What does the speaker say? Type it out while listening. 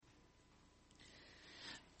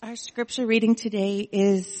Our scripture reading today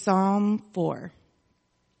is Psalm 4.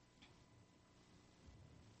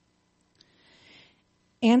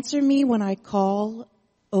 Answer me when I call,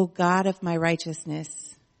 O God of my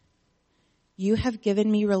righteousness. You have given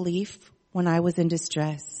me relief when I was in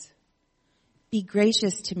distress. Be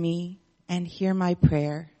gracious to me and hear my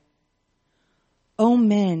prayer. O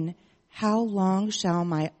men, how long shall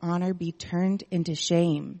my honor be turned into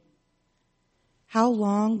shame? How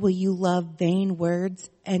long will you love vain words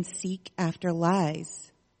and seek after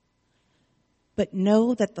lies? But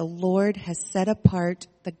know that the Lord has set apart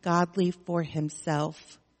the godly for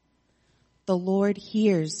himself. The Lord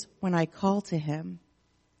hears when I call to him.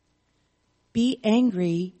 Be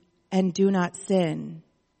angry and do not sin.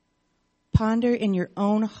 Ponder in your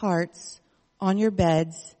own hearts on your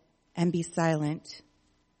beds and be silent.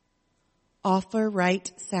 Offer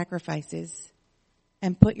right sacrifices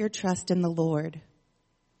and put your trust in the Lord.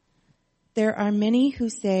 There are many who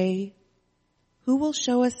say, who will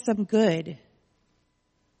show us some good?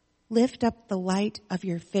 Lift up the light of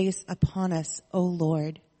your face upon us, O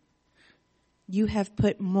Lord. You have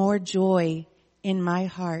put more joy in my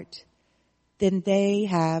heart than they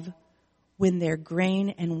have when their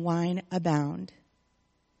grain and wine abound.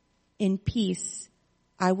 In peace,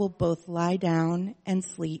 I will both lie down and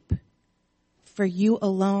sleep. For you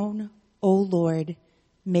alone, O Lord,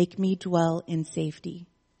 make me dwell in safety.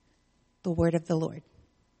 The word of the Lord.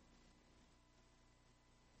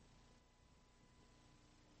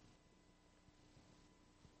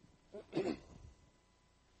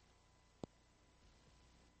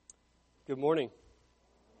 Good morning.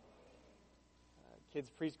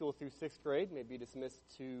 Kids preschool through 6th grade may be dismissed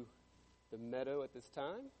to the meadow at this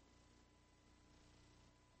time.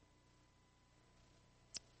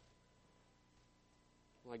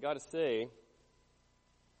 Well, I got to say,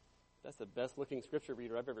 that's the best looking scripture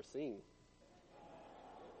reader I've ever seen.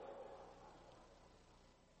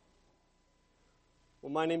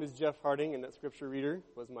 Well, my name is Jeff Harding, and that scripture reader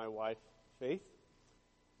was my wife, Faith.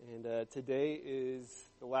 And today is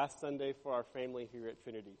the last Sunday for our family here at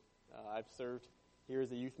Trinity. I've served here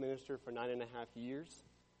as a youth minister for 9.5 years.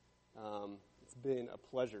 It's been a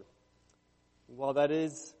pleasure. And while that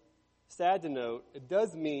is sad to note, it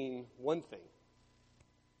does mean one thing.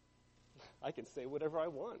 I can say whatever I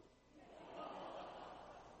want.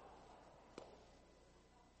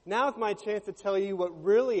 Now's my chance to tell you what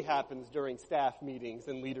really happens during staff meetings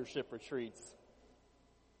and leadership retreats.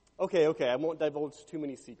 Okay, I won't divulge too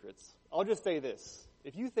many secrets. I'll just say this.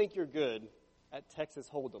 If you think you're good at Texas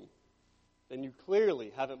Hold'em, then you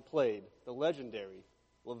clearly haven't played the legendary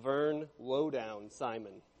Laverne Lowdown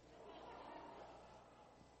Simon.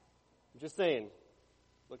 I'm just saying,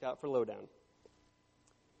 look out for Lowdown.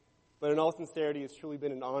 But in all sincerity, it's truly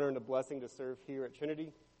been an honor and a blessing to serve here at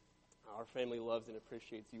Trinity. Our family loves and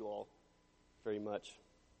appreciates you all very much.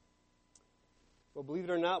 Well, believe it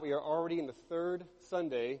or not, we are already in the third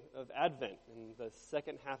Sunday of Advent. In the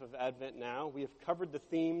second half of Advent now, we have covered the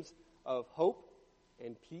themes of hope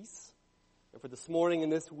and peace. And for this morning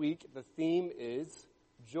and this week, the theme is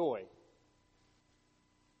joy.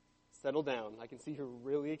 Settle down. I can see you're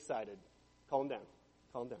really excited. Calm down.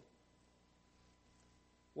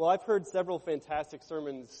 Well, I've heard several fantastic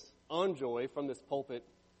sermons on joy from this pulpit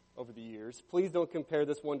over the years. Please don't compare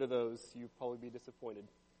this one to those. You'll probably be disappointed.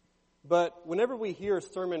 But whenever we hear a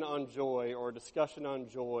sermon on joy or a discussion on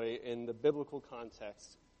joy in the biblical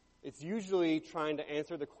context, it's usually trying to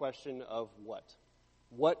answer the question of what?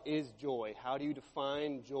 What is joy? How do you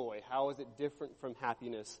define joy? How is it different from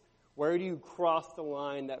happiness? Where do you cross the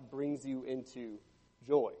line that brings you into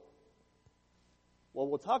joy? Well,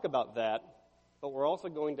 we'll talk about that, but we're also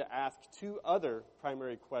going to ask two other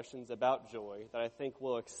primary questions about joy that I think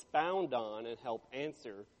will expound on and help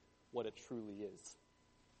answer what it truly is.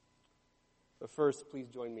 But first, please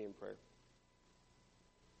join me in prayer.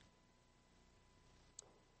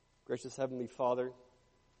 Gracious Heavenly Father,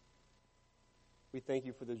 we thank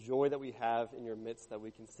you for the joy that we have in your midst that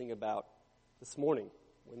we can sing about this morning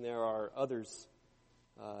when there are others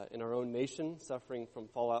in our own nation suffering from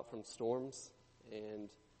fallout from storms and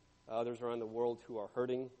others around the world who are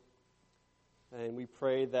hurting. And we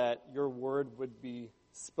pray that your word would be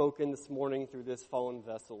spoken this morning through this fallen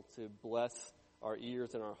vessel to bless our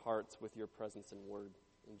ears and our hearts with your presence and word.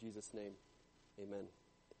 In Jesus' name, amen.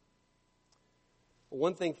 Well,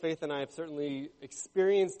 one thing Faith and I have certainly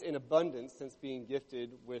experienced in abundance since being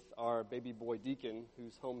gifted with our baby boy Deacon,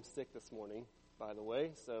 who's home sick this morning, by the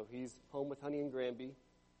way. So he's home with Honey and Granby.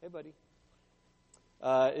 Hey, buddy.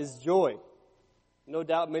 Is joy. No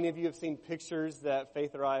doubt many of you have seen pictures that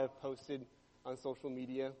Faith or I have posted on social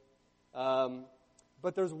media.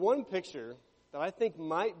 But there's one picture that I think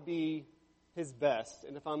might be his best.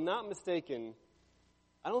 And if I'm not mistaken,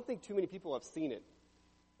 I don't think too many people have seen it.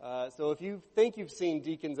 So if you think you've seen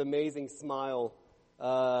Deacon's amazing smile,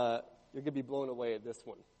 you're going to be blown away at this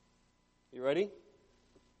one. You ready?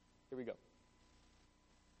 Here we go.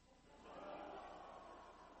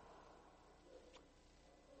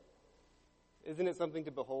 Isn't it something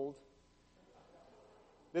to behold?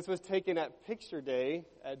 This was taken at Picture Day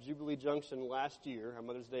at Jubilee Junction last year, our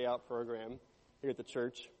Mother's Day Out program here at the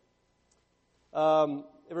church.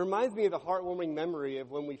 It reminds me of the heartwarming memory of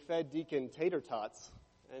when we fed Deacon tater tots,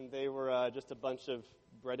 and they were just a bunch of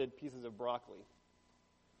breaded pieces of broccoli.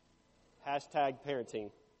 Hashtag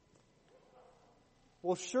parenting.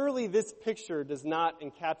 Well, surely this picture does not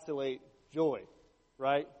encapsulate joy,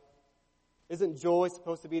 right? Isn't joy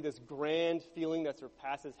supposed to be this grand feeling that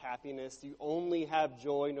surpasses happiness? You only have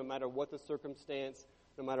joy no matter what the circumstance,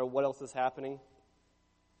 no matter what else is happening.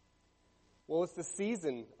 Well, it's the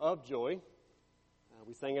season of joy.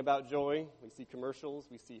 We sang about joy. We see commercials.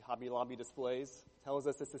 We see Hobby Lobby displays. It tells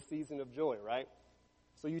us it's the season of joy, right?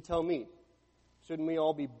 So you tell me, shouldn't we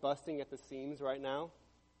all be busting at the seams right now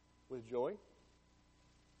with joy?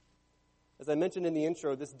 As I mentioned in the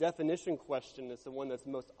intro, this definition question is the one that's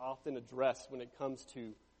most often addressed when it comes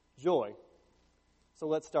to joy. So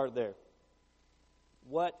let's start there.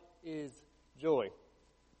 What is joy?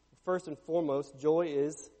 First and foremost, joy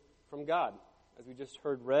is from God. As we just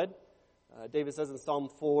heard read, David says in Psalm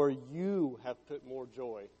 4, "You have put more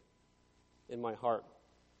joy in my heart."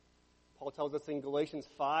 Paul tells us in Galatians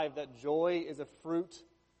 5 that joy is a fruit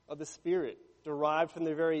of the Spirit, derived from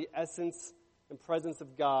the very essence and presence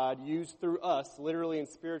of God, used through us, literally and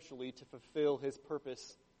spiritually, to fulfill his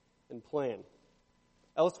purpose and plan.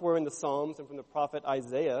 Elsewhere in the Psalms and from the prophet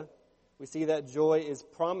Isaiah, we see that joy is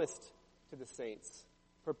promised to the saints,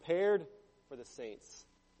 prepared for the saints,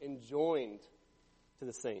 enjoined to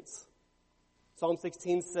the saints. Psalm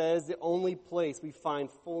 16 says the only place we find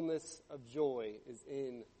fullness of joy is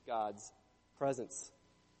in God's presence.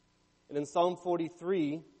 And in Psalm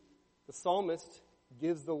 43, the psalmist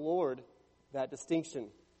gives the Lord that distinction.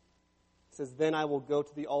 It says, "Then I will go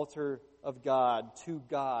to the altar of God, to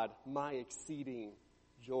God, my exceeding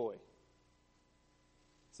joy."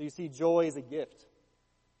 So you see, joy is a gift.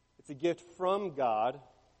 It's a gift from God.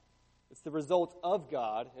 It's the result of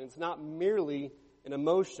God, and it's not merely an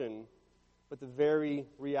emotion, but the very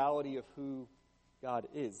reality of who God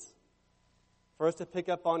is. For us to pick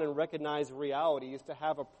up on and recognize reality is to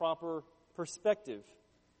have a proper perspective,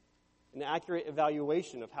 an accurate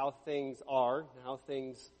evaluation of how things are and how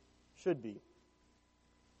things should be.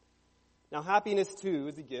 Now, happiness, too,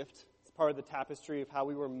 is a gift. It's part of the tapestry of how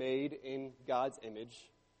we were made in God's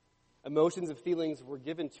image. Emotions and feelings were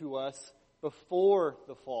given to us before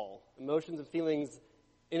the fall. Emotions and feelings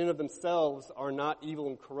in and of themselves are not evil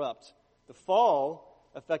and corrupt. The fall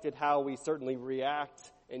affected how we certainly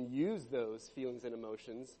react and use those feelings and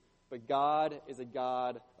emotions, but God is a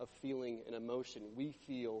God of feeling and emotion. We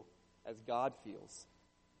feel as God feels.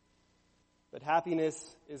 But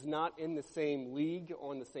happiness is not in the same league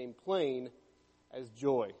or on the same plane as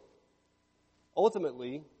joy.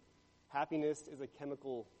 Ultimately, happiness is a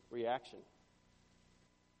chemical reaction.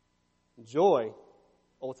 Joy,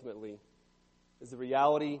 ultimately, is the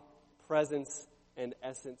reality, presence, and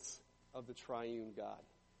essence of the triune God.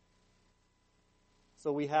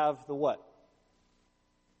 So we have the what?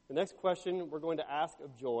 The next question we're going to ask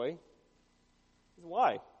of joy is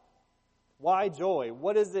why? Why joy?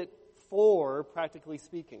 What is it for, practically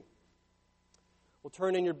speaking? We'll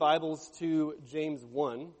turn in your Bibles to James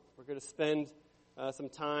 1. We're going to spend some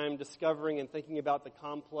time discovering and thinking about the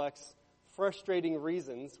complex, frustrating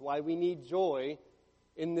reasons why we need joy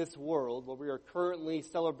in this world, where we are currently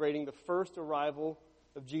celebrating the first arrival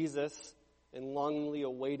of Jesus and longingly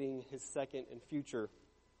awaiting his second and future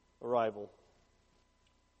arrival.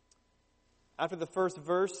 After the first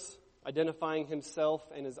verse, identifying himself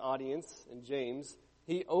and his audience in James,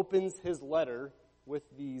 he opens his letter with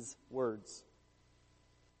these words.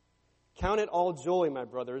 "Count it all joy, my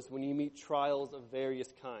brothers, when you meet trials of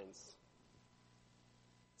various kinds."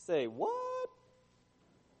 Say, what?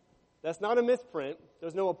 That's not a misprint.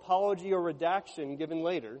 There's no apology or redaction given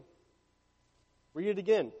later. Read it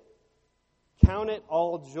again. "Count it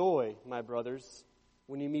all joy, my brothers,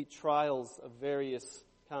 when you meet trials of various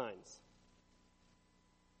kinds."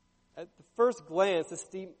 At the first glance,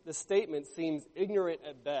 the statement seems ignorant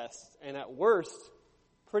at best, and at worst,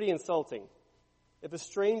 pretty insulting. If a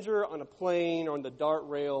stranger on a plane or on the DART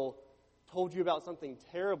rail told you about something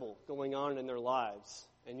terrible going on in their lives,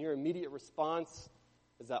 and your immediate response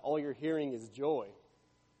is that all you're hearing is joy,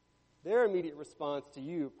 their immediate response to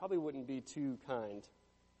you probably wouldn't be too kind.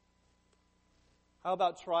 How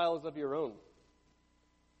about trials of your own?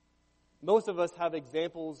 Most of us have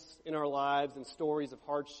examples in our lives and stories of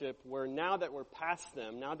hardship where now that we're past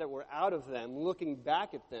them, now that we're out of them, looking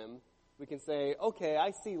back at them, we can say, okay,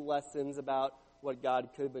 I see lessons about what God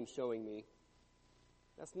could have been showing me.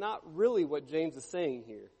 That's not really what James is saying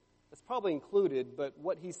here. That's probably included, but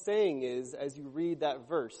what he's saying is, as you read that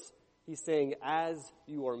verse, he's saying, as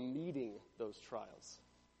you are meeting those trials,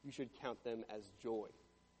 you should count them as joy.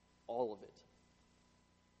 All of it.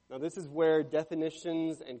 Now, this is where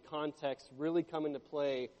definitions and context really come into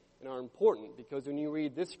play and are important, because when you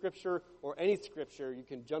read this scripture or any scripture, you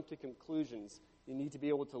can jump to conclusions. You need to be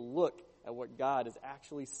able to look at what God is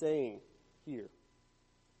actually saying here.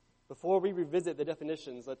 Before we revisit the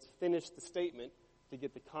definitions, let's finish the statement to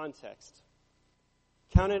get the context.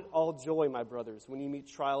 Count it all joy, my brothers, when you meet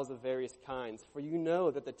trials of various kinds, for you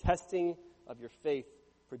know that the testing of your faith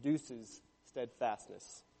produces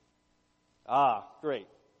steadfastness. Ah, great.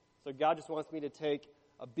 So God just wants me to take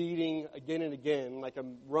a beating again and again, like a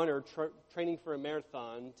runner training for a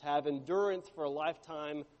marathon, to have endurance for a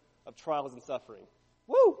lifetime of trials and suffering.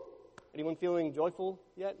 Woo! Anyone feeling joyful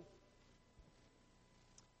yet?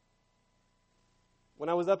 When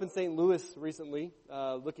I was up in St. Louis recently,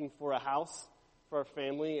 looking for a house for our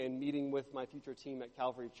family and meeting with my future team at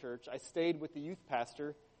Calvary Church, I stayed with the youth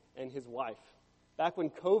pastor and his wife. Back when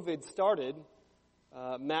COVID started,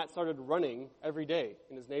 Matt started running every day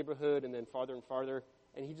in his neighborhood and then farther and farther,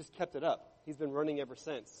 and he just kept it up. He's been running ever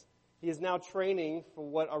since. He is now training for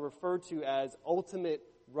what are referred to as ultimate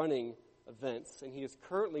running events, and he is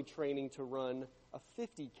currently training to run a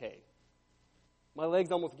 50K. My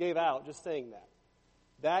legs almost gave out just saying that.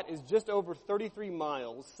 That is just over 33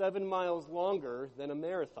 miles, 7 miles longer than a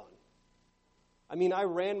marathon. I mean, I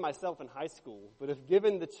ran myself in high school, but if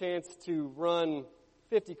given the chance to run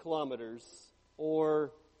 50 kilometers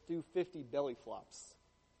or do 50 belly flops,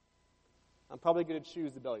 I'm probably going to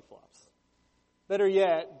choose the belly flops. Better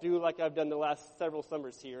yet, do like I've done the last several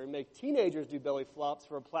summers here and make teenagers do belly flops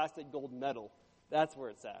for a plastic gold medal. That's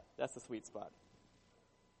where it's at. That's the sweet spot.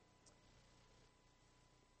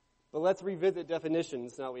 But let's revisit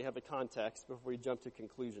definitions now that we have the context before we jump to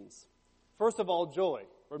conclusions. First of all, joy.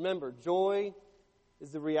 Remember, joy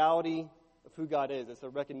is the reality of who God is. It's a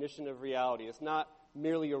recognition of reality. It's not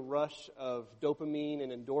merely a rush of dopamine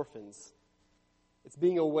and endorphins. It's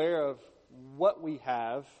being aware of what we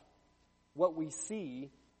have, what we see,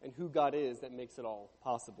 and who God is that makes it all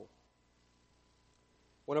possible.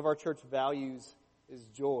 One of our church values is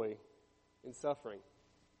joy in suffering.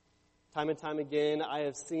 Time and time again, I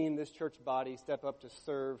have seen this church body step up to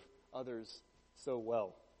serve others so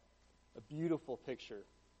well. A beautiful picture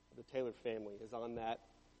of the Taylor family is on that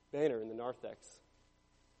banner in the narthex.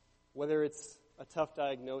 Whether it's a tough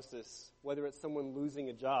diagnosis, whether it's someone losing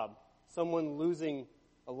a job, someone losing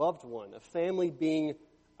a loved one, a family being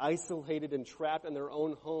isolated and trapped in their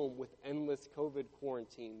own home with endless COVID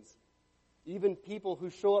quarantines, even people who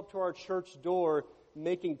show up to our church door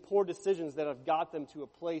making poor decisions that have got them to a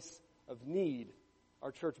place of need,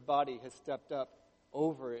 our church body has stepped up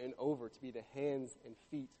over and over to be the hands and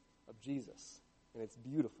feet of Jesus. And it's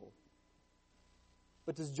beautiful.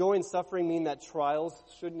 But does joy in suffering mean that trials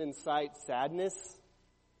shouldn't incite sadness,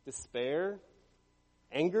 despair,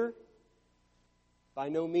 anger? By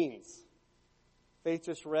no means. Faith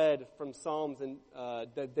just read from Psalms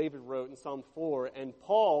that David wrote in Psalm 4, and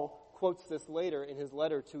Paul quotes this later in his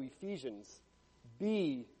letter to Ephesians.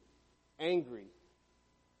 Be angry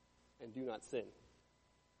and do not sin.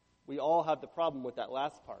 We all have the problem with that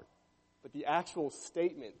last part. But the actual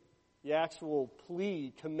statement, the actual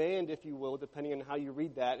plea, command, if you will, depending on how you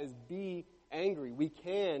read that, is be angry. We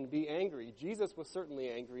can be angry. Jesus was certainly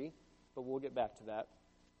angry, but we'll get back to that.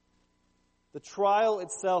 The trial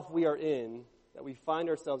itself we are in, that we find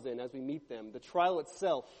ourselves in as we meet them, the trial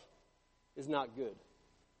itself is not good.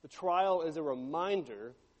 The trial is a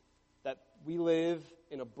reminder that we live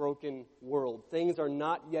in a broken world. Things are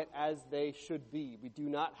not yet as they should be. We do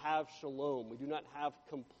not have shalom. We do not have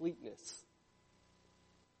completeness.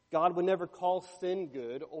 God would never call sin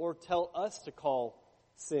good or tell us to call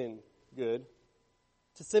sin good.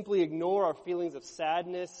 To simply ignore our feelings of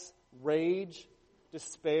sadness, rage,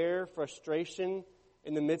 despair, frustration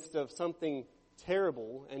in the midst of something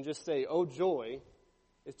terrible and just say, oh joy,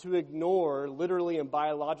 is to ignore literally and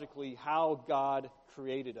biologically how God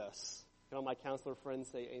created us. Can all my counselor friends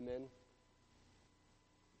say amen?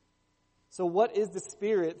 So what is the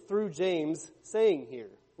Spirit through James saying here?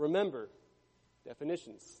 Remember,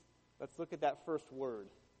 definitions. Let's look at that first word.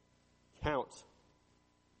 Count.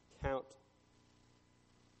 Count.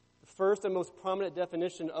 The first and most prominent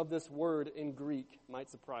definition of this word in Greek might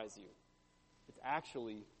surprise you. It's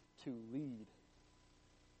actually to lead.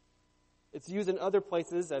 It's used in other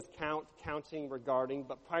places as count, counting, regarding,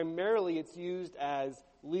 but primarily it's used as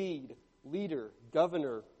lead, leader,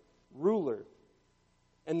 governor, ruler.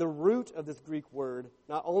 And the root of this Greek word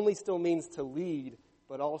not only still means to lead,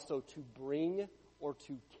 but also to bring or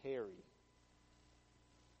to carry.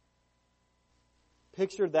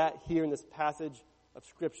 Picture that here in this passage of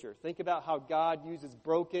Scripture. Think about how God uses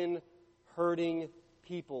broken, hurting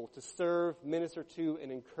people to serve, minister to,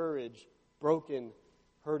 and encourage broken,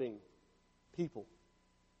 hurting people.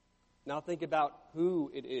 Now think about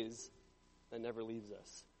who it is that never leaves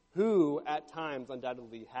us. Who, at times,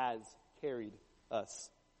 undoubtedly has carried us.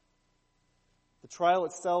 The trial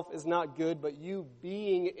itself is not good, but you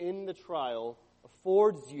being in the trial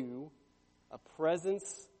affords you a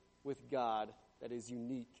presence with God that is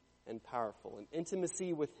unique and powerful. An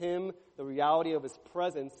intimacy with Him, the reality of His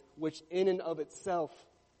presence, which in and of itself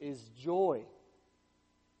is joy.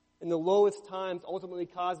 In the lowest times ultimately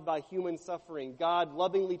caused by human suffering, God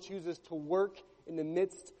lovingly chooses to work in the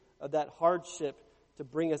midst of that hardship to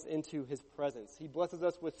bring us into His presence. He blesses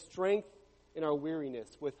us with strength in our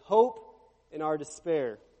weariness, with hope in our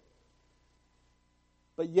despair.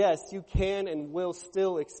 But yes, you can and will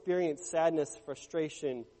still experience sadness,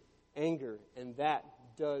 frustration, anger, and that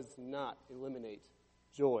does not eliminate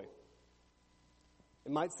joy.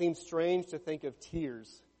 It might seem strange to think of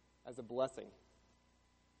tears as a blessing.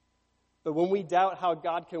 But when we doubt how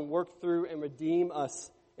God can work through and redeem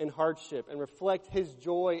us in hardship and reflect His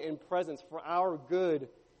joy and presence for our good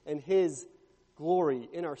and His glory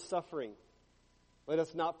in our suffering, let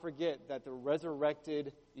us not forget that the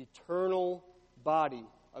resurrected, eternal body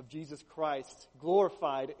of Jesus Christ,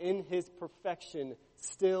 glorified in His perfection,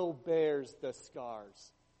 still bears the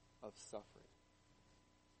scars of suffering.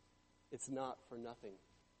 It's not for nothing.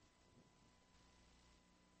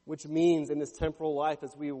 Which means in this temporal life,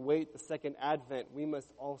 as we await the second advent, we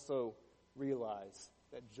must also realize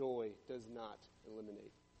that joy does not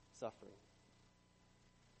eliminate suffering.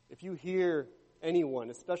 If you hear anyone,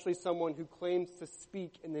 especially someone who claims to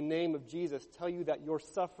speak in the name of Jesus, tell you that your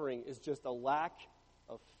suffering is just a lack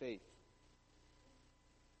of faith,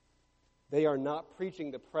 they are not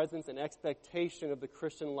preaching the presence and expectation of the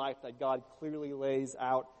Christian life that God clearly lays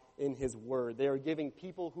out in His Word. They are giving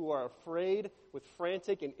people who are afraid with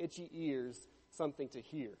frantic and itchy ears something to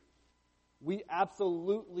hear. We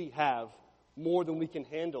absolutely have more than we can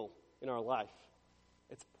handle in our life.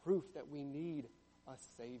 It's proof that we need a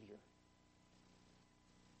Savior.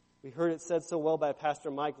 We heard it said so well by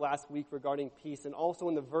Pastor Mike last week regarding peace, and also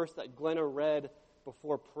in the verse that Glenna read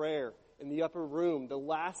before prayer in the upper room. The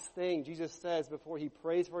last thing Jesus says before He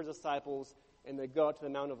prays for His disciples and they go out to the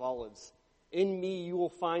Mount of Olives. In me you will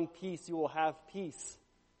find peace, you will have peace.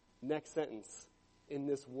 Next sentence, in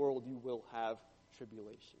this world you will have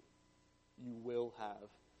tribulation. You will have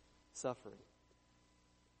suffering.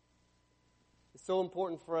 It's so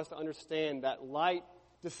important for us to understand that light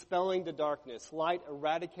dispelling the darkness, light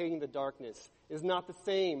eradicating the darkness, is not the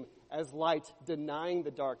same as light denying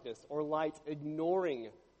the darkness or light ignoring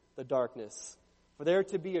the darkness. For there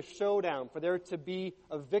to be a showdown, for there to be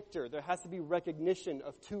a victor, there has to be recognition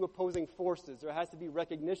of two opposing forces. There has to be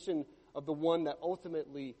recognition of the one that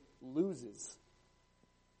ultimately loses.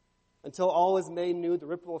 Until all is made new, the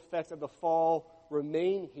ripple effects of the fall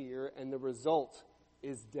remain here, and the result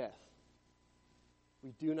is death.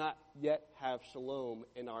 We do not yet have shalom,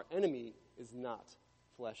 and our enemy is not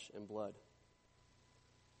flesh and blood.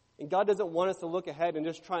 And God doesn't want us to look ahead and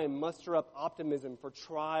just try and muster up optimism for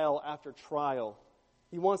trial after trial.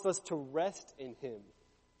 He wants us to rest in Him,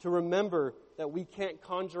 to remember that we can't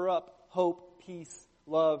conjure up hope, peace,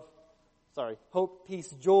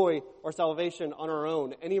 joy, or salvation on our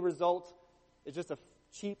own. Any result is just a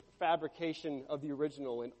cheap fabrication of the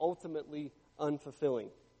original and ultimately unfulfilling.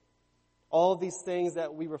 All of these things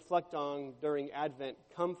that we reflect on during Advent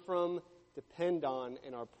come from, depend on,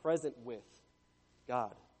 and are present with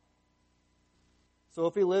God. So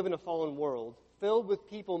if we live in a fallen world, filled with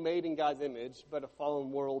people made in God's image, but a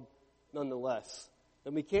fallen world nonetheless,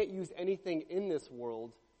 then we can't use anything in this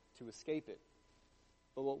world to escape it.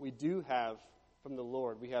 But what we do have from the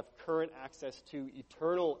Lord, we have current access to,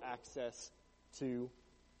 eternal access to,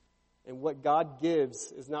 and what God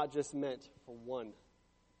gives is not just meant for one,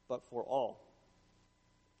 but for all.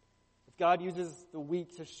 If God uses the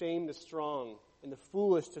weak to shame the strong and the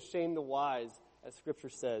foolish to shame the wise, as Scripture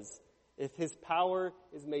says, if His power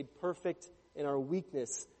is made perfect in our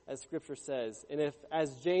weakness, as Scripture says, and if,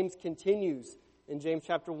 as James continues in James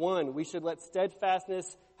chapter 1, we should let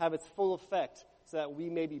steadfastness have its full effect, so that we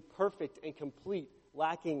may be perfect and complete,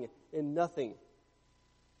 lacking in nothing.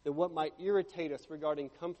 That what might irritate us regarding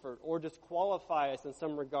comfort or disqualify us in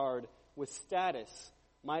some regard with status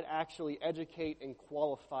might actually educate and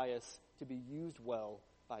qualify us to be used well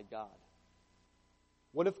by God.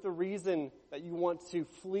 What if the reason that you want to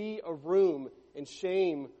flee a room in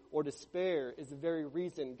shame or despair is the very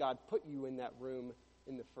reason God put you in that room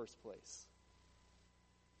in the first place?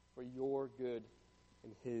 For your good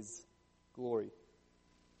and His glory.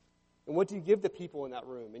 And what do you give the people in that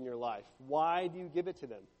room in your life? Why do you give it to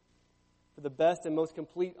them? For the best and most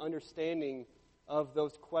complete understanding of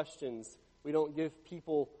those questions, we don't give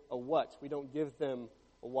people a what. We don't give them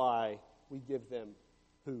a why. We give them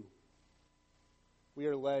who. We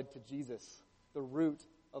are led to Jesus, the root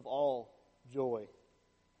of all joy.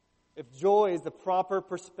 If joy is the proper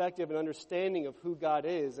perspective and understanding of who God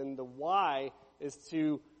is, and the why is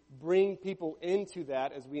to bring people into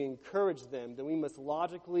that as we encourage them, then we must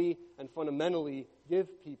logically and fundamentally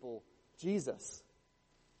give people Jesus.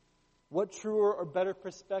 What truer or better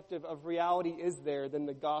perspective of reality is there than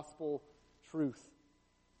the gospel truth?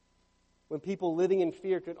 When people living in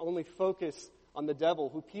fear could only focus on the devil,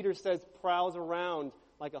 who Peter says prowls around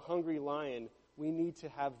like a hungry lion, we need to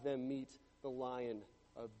have them meet the Lion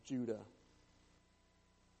of Judah.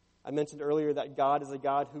 I mentioned earlier that God is a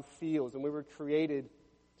God who feels, and we were created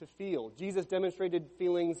to feel. Jesus demonstrated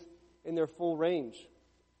feelings in their full range.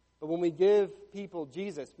 But when we give people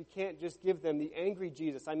Jesus, we can't just give them the angry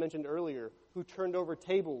Jesus I mentioned earlier, who turned over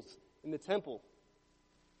tables in the temple.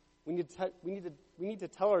 We need to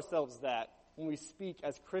tell ourselves that when we speak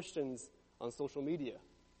as Christians on social media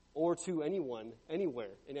or to anyone, anywhere,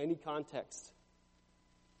 in any context.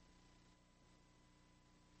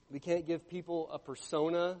 We can't give people a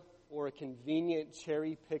persona or a convenient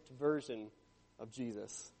cherry-picked version of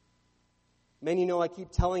Jesus. Many know I keep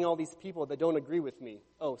telling all these people that don't agree with me.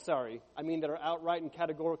 Oh, sorry. I mean that are outright and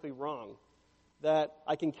categorically wrong. That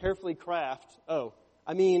I can carefully craft. Show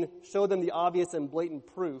them the obvious and blatant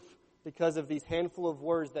proof because of these handful of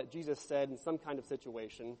words that Jesus said in some kind of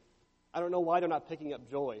situation. I don't know why they're not picking up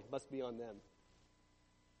joy. It must be on them.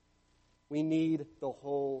 We need the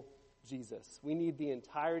whole Jesus. We need the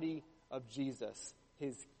entirety of Jesus,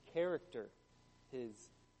 His character, His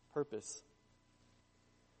purpose.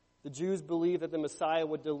 The Jews believed that the Messiah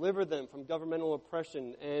would deliver them from governmental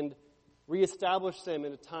oppression and reestablish them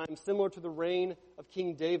in a time similar to the reign of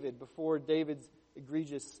King David before David's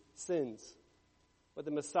egregious sins. But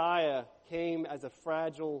the Messiah came as a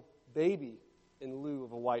fragile baby in lieu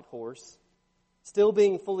of a white horse. Still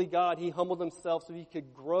being fully God, He humbled Himself so He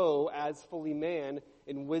could grow as fully man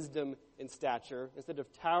in wisdom and stature, instead of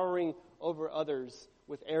towering over others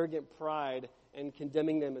with arrogant pride and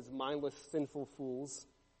condemning them as mindless, sinful fools.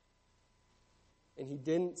 And He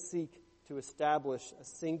didn't seek to establish a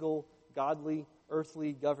single godly,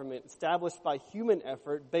 earthly government established by human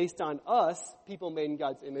effort based on us, people made in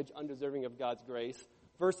God's image, undeserving of God's grace,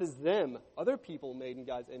 versus them, other people made in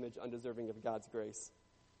God's image, undeserving of God's grace.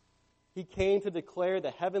 He came to declare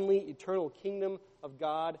the heavenly, eternal kingdom of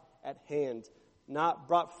God at hand, not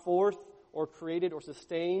brought forth or created or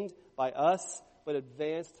sustained by us, but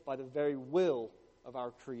advanced by the very will of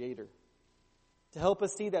our Creator. To help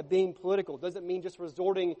us see that being political doesn't mean just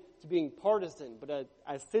resorting to being partisan, but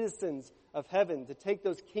as citizens of heaven, to take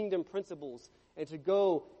those kingdom principles and to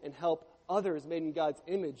go and help others made in God's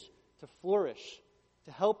image to flourish,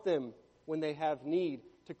 to help them when they have need,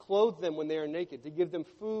 to clothe them when they are naked, to give them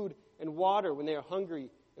food and water when they are hungry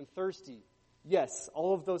and thirsty. Yes,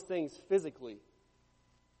 all of those things physically.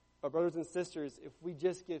 But brothers and sisters, if we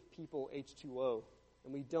just give people H2O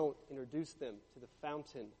and we don't introduce them to the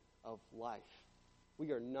fountain of life,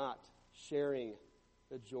 we are not sharing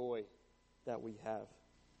the joy that we have.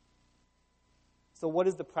 So what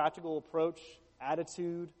is the practical approach,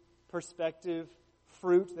 attitude, perspective,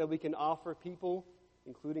 fruit that we can offer people,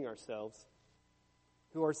 including ourselves,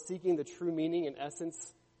 who are seeking the true meaning and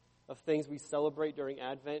essence of things we celebrate during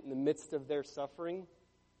Advent in the midst of their suffering?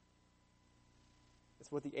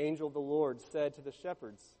 It's what the angel of the Lord said to the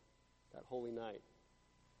shepherds that holy night.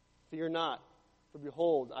 Fear not, for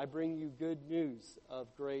behold, I bring you good news of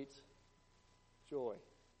great joy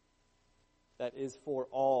that is for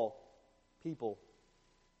all people.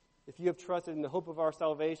 If you have trusted in the hope of our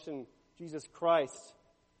salvation, Jesus Christ,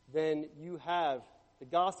 then you have the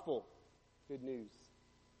gospel, good news,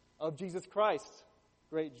 of Jesus Christ,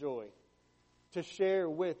 great joy, to share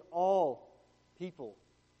with all people.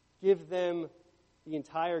 Give them the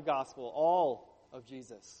entire gospel, all of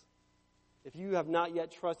Jesus. If you have not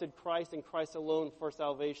yet trusted Christ and Christ alone for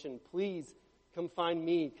salvation, please come find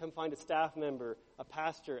me, come find a staff member, a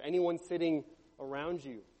pastor, anyone sitting around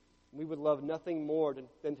you. We would love nothing more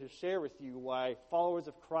than to share with you why followers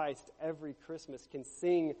of Christ every Christmas can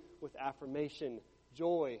sing with affirmation,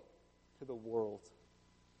 joy to the world.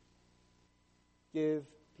 Give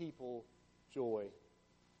people joy,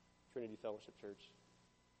 Trinity Fellowship Church.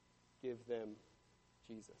 Give them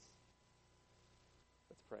Jesus.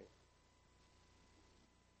 Let's pray.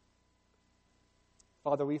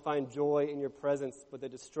 Father, we find joy in your presence, but the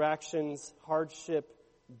distractions, hardship,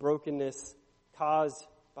 brokenness caused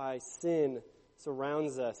by sin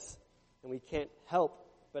surrounds us, and we can't help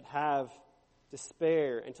but have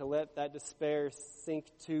despair, and to let that despair sink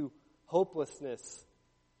to hopelessness.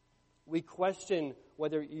 We question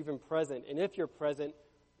whether you're even present, and if you're present,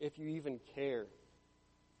 if you even care.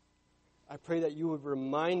 I pray that you would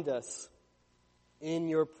remind us in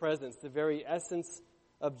your presence, the very essence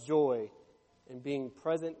of joy, and being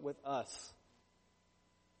present with us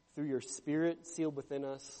through your Spirit sealed within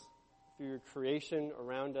us, through your creation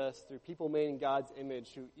around us, through people made in God's image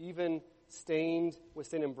who, even stained with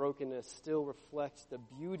sin and brokenness, still reflect the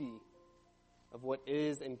beauty of what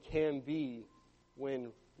is and can be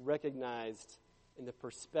when recognized in the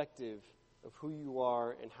perspective of who you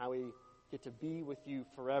are and how we get to be with you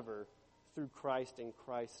forever through Christ and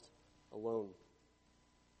Christ alone.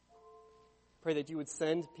 Pray that you would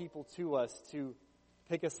send people to us to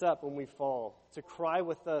pick us up when we fall, to cry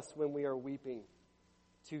with us when we are weeping,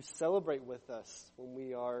 to celebrate with us when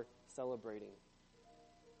we are celebrating,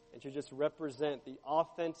 and to just represent the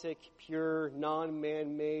authentic, pure,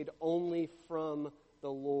 non-man-made, only from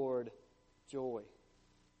the Lord joy.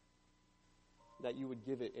 That you would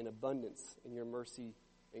give it in abundance in your mercy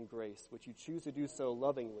and grace, which you choose to do so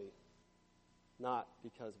lovingly, not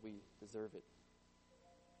because we deserve it.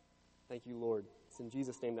 Thank you, Lord. It's in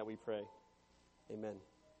Jesus' name that we pray. Amen.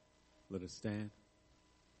 Let us stand.